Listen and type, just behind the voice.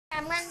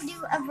I'm gonna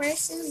do a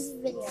versus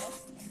video.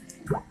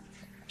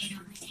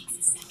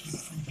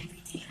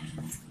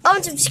 Oh,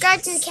 and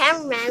subscribe to the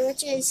cameraman,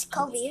 which is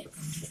Kobe. I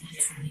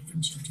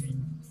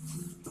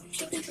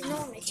think you can know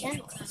what my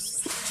channel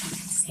is.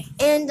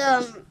 And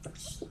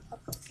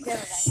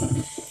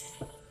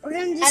we're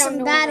gonna do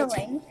some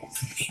battling.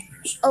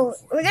 Oh,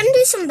 we're gonna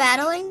do some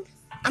battling.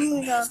 I'm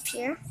gonna go up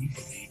here.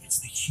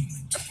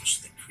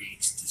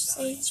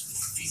 Say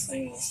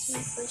this is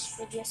my first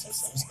video, so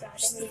subscribe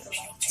and leave a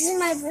like. This is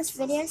my first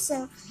video,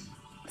 so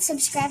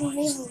subscribe and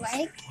leave a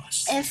like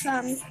if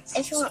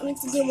you want me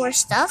to do more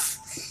stuff.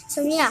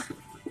 So yeah,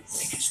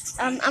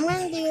 I'm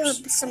gonna do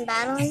some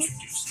battling.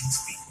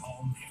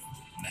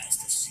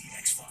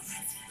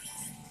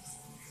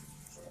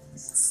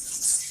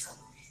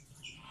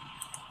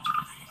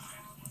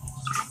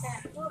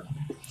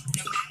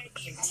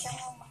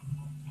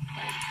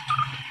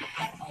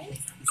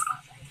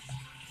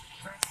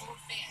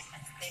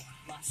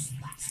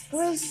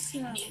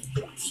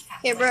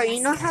 Hey bro,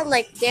 you know how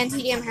like Dan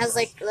TDM has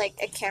like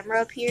a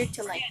camera up here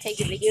to like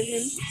take a video of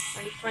him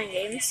when he's playing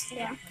games?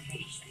 Yeah.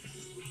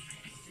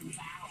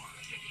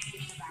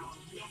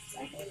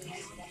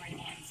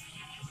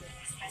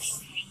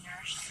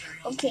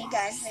 Okay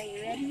guys, are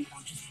you ready?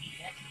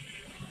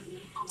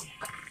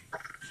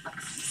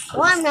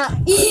 Well, I'm not.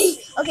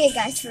 Okay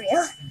guys, for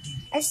real.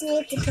 I just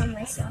need to kill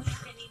myself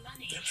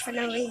for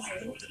no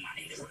reason.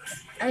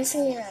 I just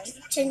need to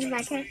change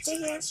my character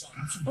here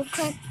real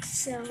quick,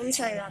 so I'm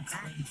sorry about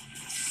that.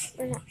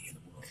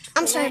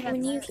 I'm sorry about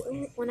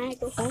that. When I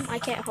go home, I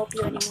can't help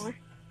you anymore.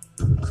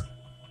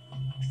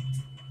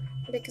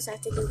 Because I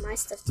have to do my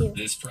stuff too.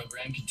 This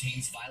program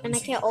contains violence and I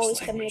can't always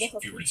come here to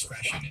help you.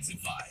 Discretion is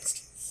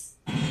advised.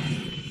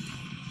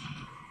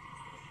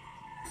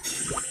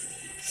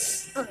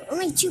 Oh,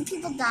 only 2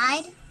 people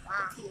died?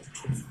 Wow.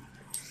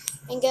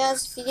 And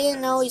guys, if you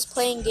didn't know, he's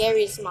playing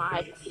Gary's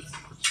mod.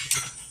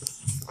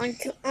 On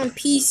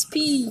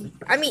PSP.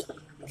 I mean,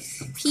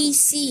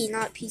 PC,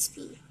 not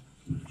PSP.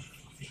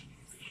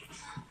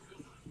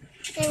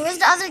 Okay, where's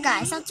the other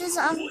guy? I thought there's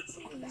oh,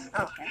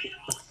 okay.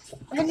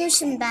 We're gonna do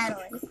some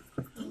battling.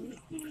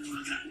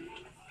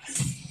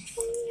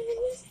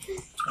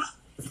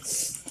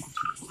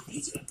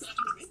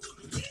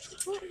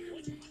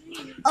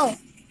 Oh.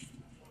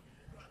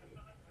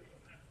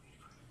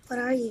 What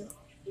are you?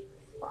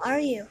 What are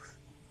you?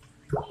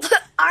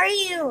 What are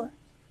you?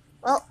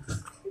 Well,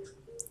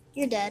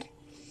 you're dead.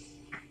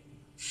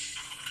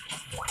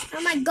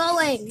 Where am I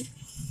going?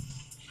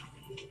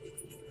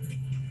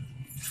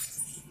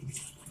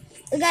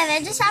 Guys,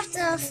 I just have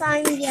to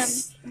find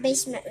the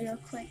basement real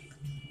quick.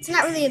 It's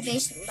not really a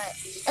basement, but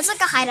it's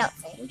like a hideout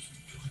thing.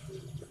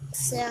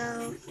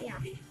 So, yeah.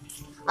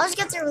 I'll just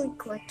get there really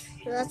quick.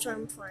 So that's what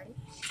I'm flying.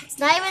 It's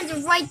not even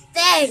the right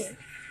thing.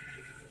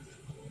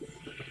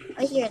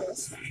 Oh, here it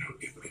is.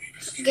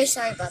 Okay,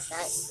 sorry about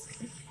that.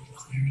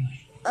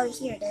 Oh,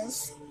 here it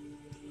is.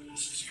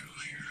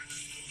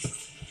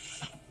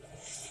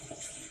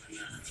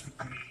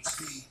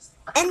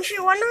 And if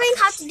you're wondering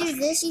how to do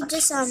this, you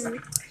just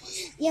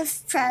you have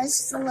to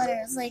press the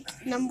letters. Like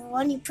number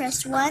 1, you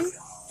press 1.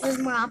 There's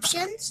more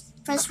options.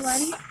 Press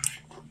 1.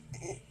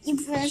 You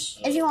press.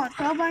 If you want a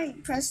crowbar, you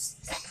press.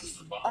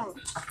 Oh,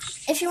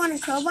 if you want a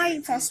crowbar,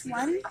 you press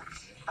 1.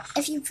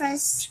 If you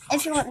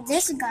want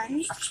this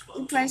gun,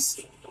 you press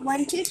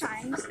 1 2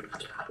 times.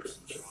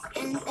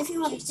 And if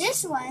you want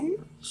this one,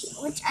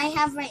 which I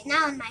have right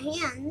now in my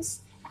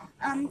hands,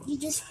 you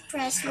just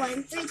press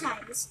 1 3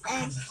 times.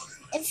 And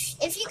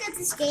if you get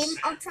this game,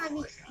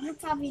 you'll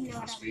probably know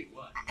what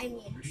I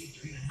mean.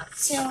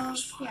 So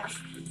yeah,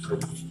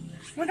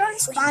 we're going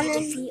to spawn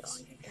in.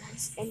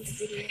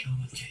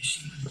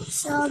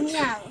 So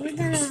yeah,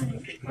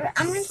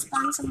 I'm gonna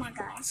spawn some more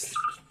guys.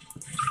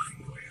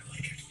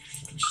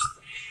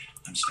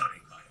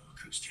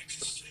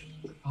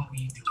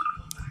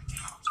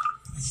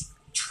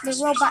 The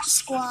robot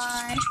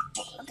squad.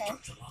 Okay. I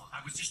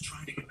was just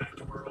trying to get back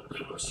to our old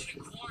house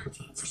in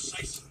quarantine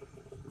precisely.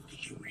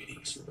 The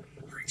readings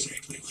are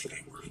exactly like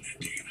they were in that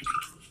day, and I can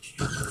prove it to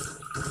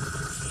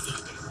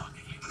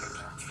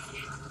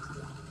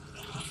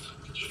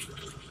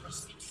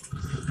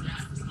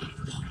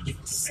you.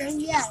 So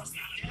yeah,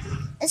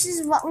 this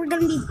is what we're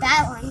gonna be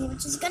battling,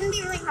 which is gonna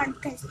be really hard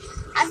because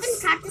I've been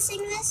practicing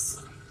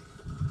this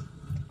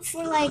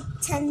for like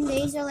 10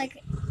 days or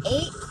like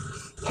 8.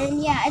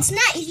 And yeah, it's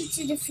not easy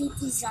to defeat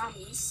these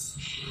zombies.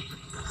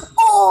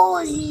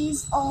 Oh,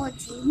 geez. Oh,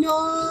 geez.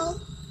 No.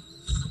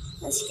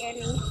 That scared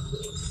me.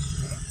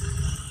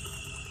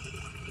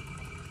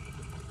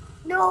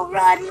 No,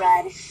 run,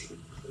 run.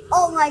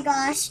 Oh my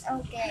gosh.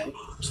 Okay.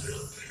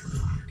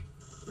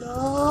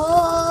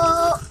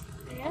 No.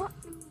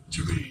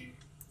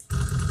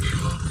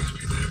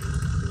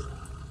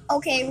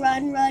 Okay,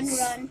 run, run,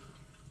 run.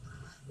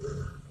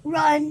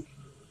 Run.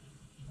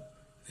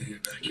 They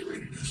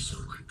evacuated us so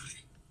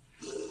quickly.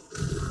 I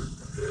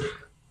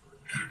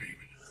don't even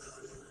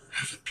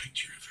have a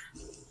picture of her.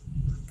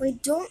 We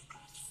don't.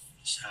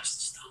 This has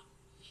to stop.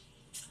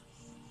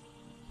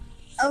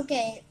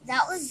 Okay,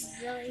 that was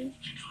really. You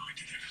know, I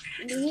did everything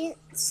Me,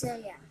 so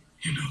yeah.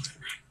 You know that,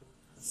 right?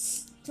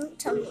 Don't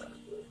tell me.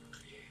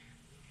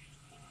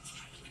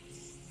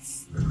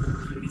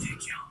 Let me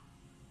take you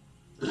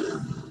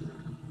home.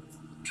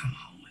 Come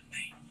home with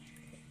me.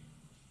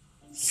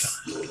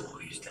 God,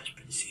 always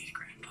desperate to see his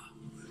grandpa.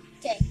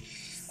 Okay.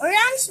 We're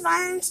gonna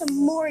spawn some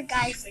more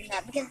guys in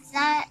that because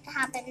that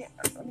happened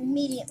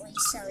immediately,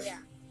 so yeah.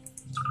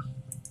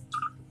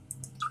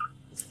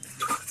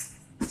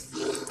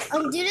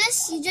 Do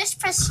this, you just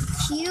press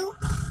Q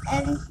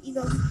and you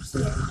go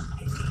here.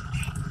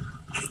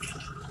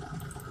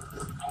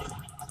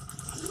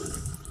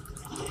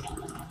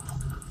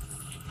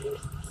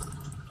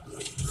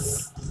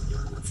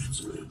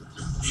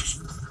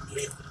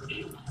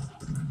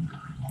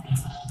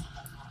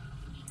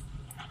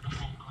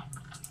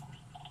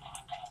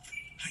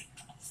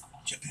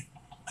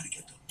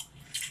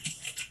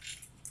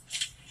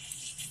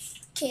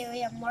 Okay, we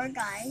have more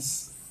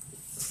guys.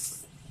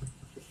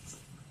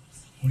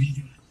 What are you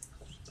doing?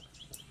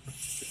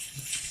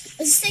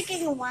 It's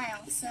taking a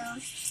while, so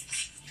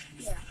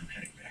yeah. I'm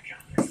heading back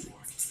out there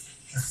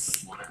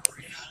for whatever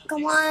reason.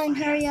 Come on,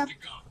 hurry up.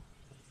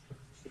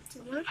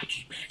 I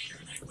came back here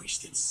and I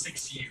wasted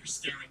 6 years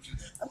staring through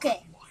that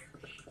Okay. wire,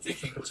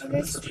 thinking it was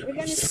We're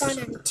gonna spawn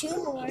in 2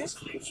 more.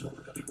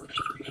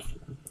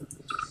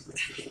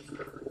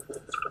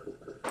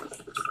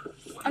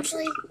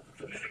 Actually,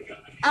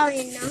 I don't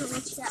even know how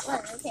much that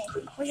was. Okay,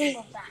 we're gonna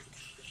go back.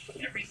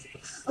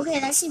 Okay,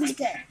 that seems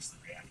good.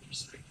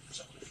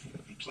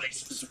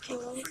 Did you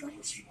kill all of them?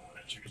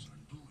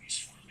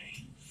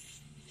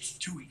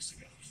 2 weeks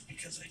ago,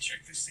 because I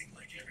checked this thing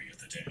like every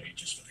other day,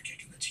 just for the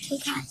kick in the teeth. Hey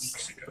 2 guys,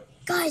 weeks ago.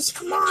 guys,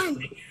 come on!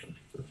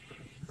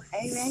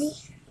 Are you ready?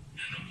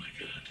 Oh my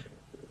God.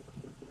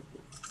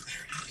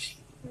 There it is.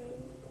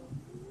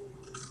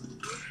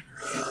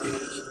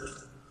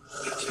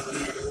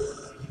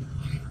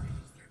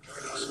 They're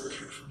guarding so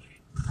carefully.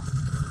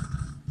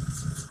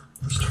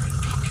 Started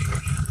talking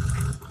again.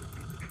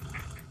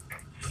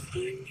 I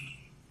mean,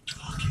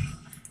 talking.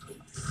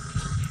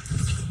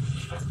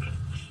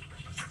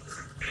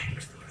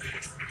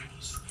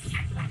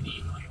 I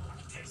need my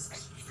old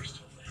discs if they're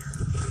still there.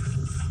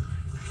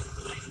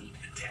 I need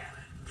the data.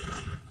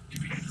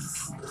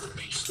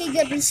 Okay,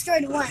 good. We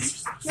destroyed 1.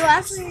 No,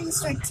 actually, we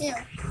destroyed 2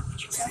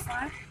 so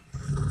far.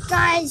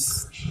 Guys,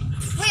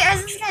 wait, are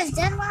those guys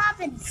dead? What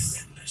happened?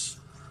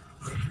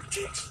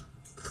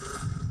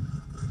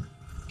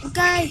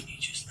 Guys,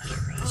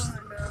 oh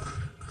no.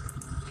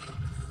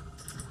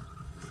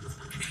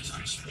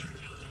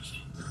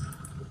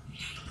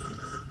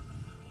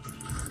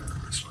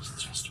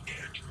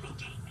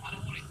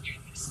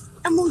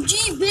 MOG,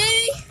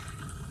 baby!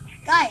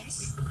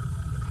 Guys.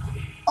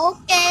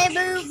 Okay,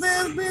 move.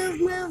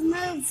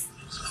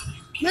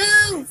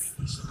 Move!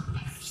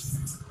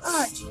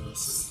 Oh,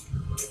 jeez.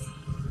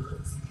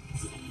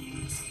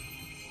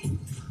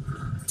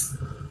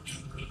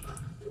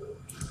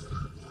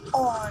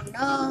 Oh,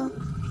 no.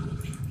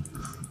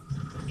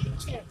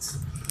 Chance.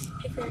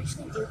 If we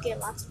actually do get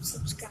lots of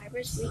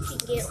subscribers, we can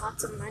get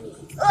lots of money.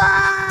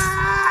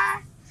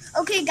 Ah!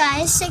 Okay,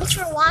 guys, thanks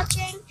for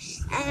watching,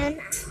 and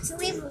to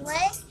leave a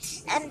like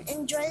and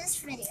enjoy this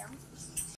video.